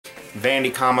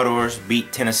Vandy Commodores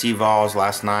beat Tennessee Vols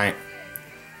last night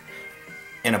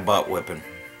in a butt whipping,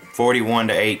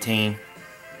 41-18.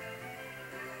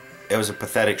 It was a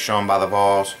pathetic showing by the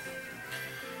Vols.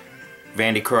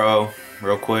 Vandy Crow,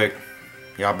 real quick,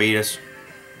 y'all beat us.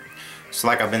 It's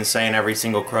like I've been saying every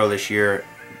single Crow this year.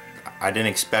 I didn't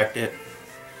expect it.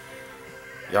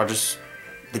 Y'all just,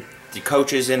 the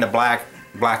coaches in the black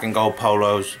and gold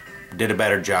polos did a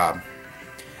better job.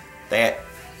 They had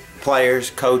players,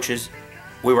 coaches.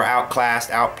 We were outclassed,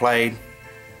 outplayed.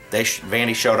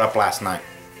 Vandy showed up last night.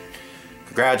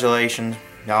 Congratulations.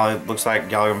 Y'all, it looks like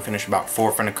y'all are going to finish about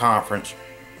 4th in the conference.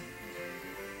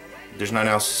 There's nothing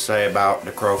else to say about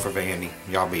the Crow for Vandy.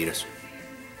 Y'all beat us.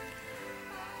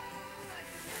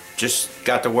 Just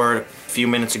got the word a few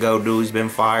minutes ago, Dooley's been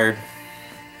fired.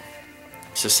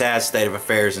 It's a sad state of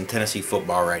affairs in Tennessee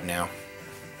football right now.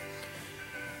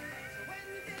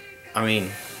 I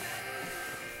mean,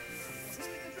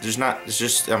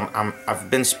 I've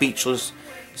been speechless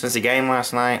since the game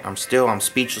last night. I'm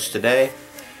speechless today.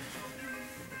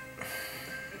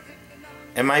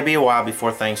 It might be a while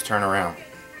before things turn around,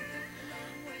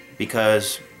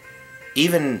 because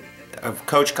even a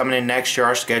coach coming in next year,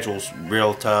 our schedule's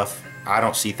real tough. I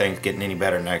don't see things getting any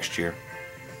better next year.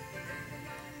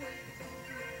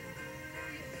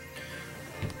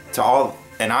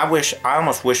 And I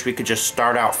almost wish we could just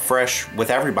start out fresh with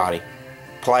everybody.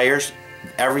 Players,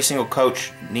 every single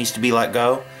coach needs to be let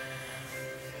go.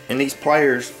 And these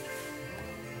players,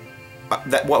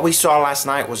 what we saw last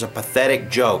night was a pathetic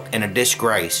joke and a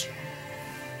disgrace.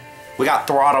 We got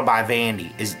throttled by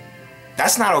Vandy.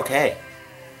 That's not okay.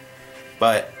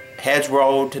 But heads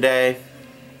rolled today,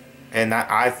 and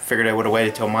I figured they would have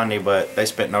waited till Monday, but they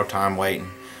spent no time waiting.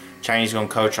 Chinese going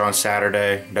to coach on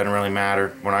Saturday. Doesn't really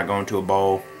matter. We're not going to a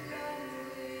bowl.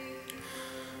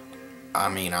 I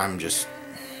mean,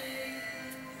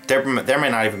 there may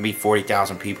not even be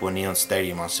 40,000 people in Neyland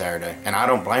Stadium on Saturday, and I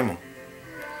don't blame them.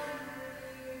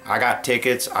 I got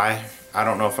tickets. I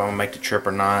don't know if I'm going to make the trip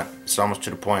or not. It's almost to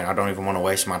the point I don't even want to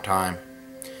waste my time.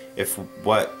 If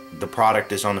what the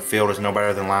product is on the field is no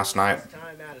better than last night,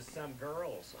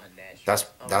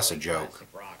 that's a joke.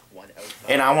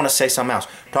 And I want to say something else.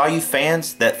 To all you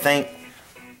fans that think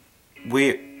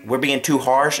we're being too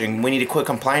harsh and we need to quit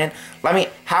complaining,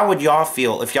 how would y'all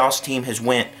feel if y'all's team has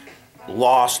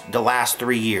lost the last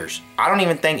 3 years? I don't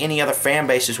even think any other fan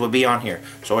bases would be on here.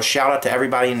 So a shout out to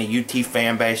everybody in the UT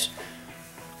fan base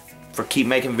for keep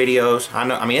making videos.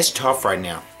 I mean, it's tough right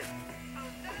now.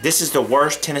 This is the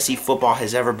worst Tennessee football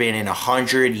has ever been in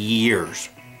 100 years.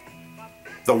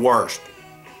 The worst.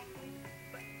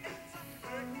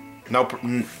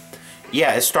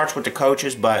 Yeah, it starts with the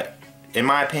coaches, but in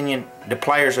my opinion, the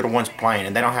players are the ones playing,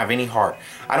 and they don't have any heart.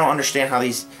 I don't understand how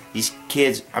these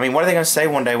kids, I mean, what are they going to say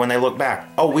one day when they look back?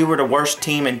 Oh, we were the worst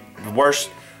team in the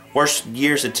worst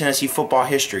years of Tennessee football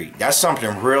history. That's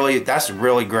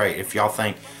really great if y'all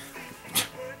think,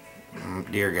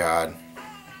 dear God.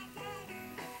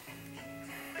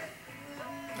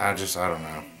 I don't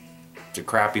know. It's a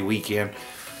crappy weekend.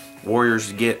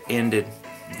 Warriors get ended.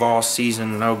 Vol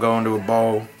season, no going to a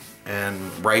bowl,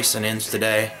 and racing ends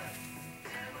today.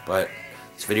 But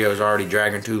this video is already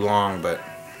dragging too long. But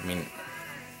I mean,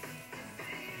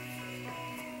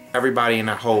 everybody in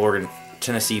that whole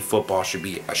Tennessee football should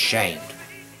be ashamed.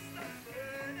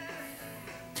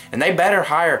 And they better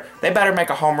make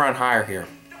a home run hire here.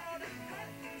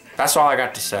 That's all I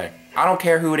got to say. I don't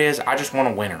care who it is. I just want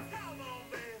a winner.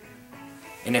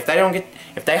 And if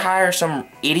they hire some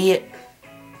idiot,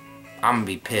 I'm gonna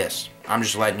be pissed. I'm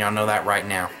just letting y'all know that right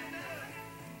now.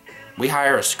 We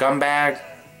hire a scumbag,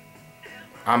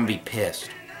 I'm gonna be pissed.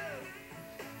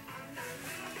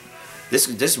 This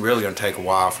is really gonna take a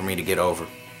while for me to get over.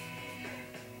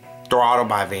 Throttled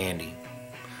by Vandy.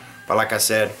 But like I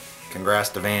said, congrats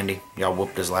to Vandy. Y'all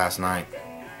whooped us last night.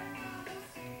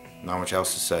 Not much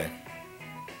else to say.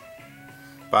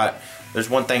 But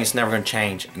there's one thing that's never gonna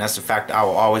change, and that's the fact that I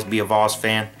will always be a Vols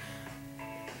fan.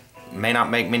 May not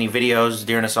make many videos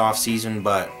during this off season,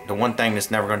 but the one thing that's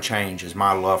never going to change is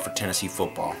my love for Tennessee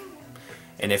football.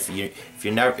 And if you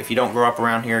don't grow up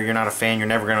around here, you're not a fan, you're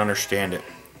never going to understand it.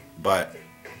 But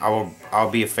I'll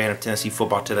be a fan of Tennessee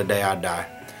football till the day I die.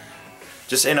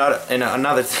 Just in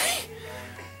another thing,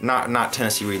 not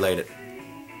Tennessee related.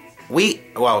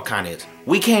 Well, it kind of is.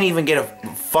 We can't even get a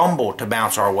fumble to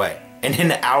bounce our way, and then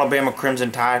the Alabama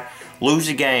Crimson Tide lose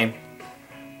a game,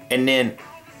 and then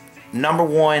number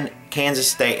 1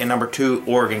 Kansas State and number 2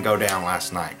 Oregon go down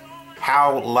last night.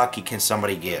 How lucky can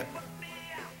somebody get?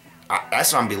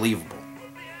 That's unbelievable.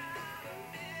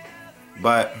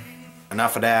 But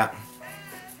enough of that.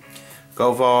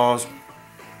 Go Vols.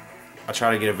 I'll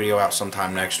try to get a video out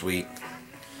sometime next week.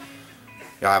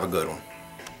 Y'all have a good one.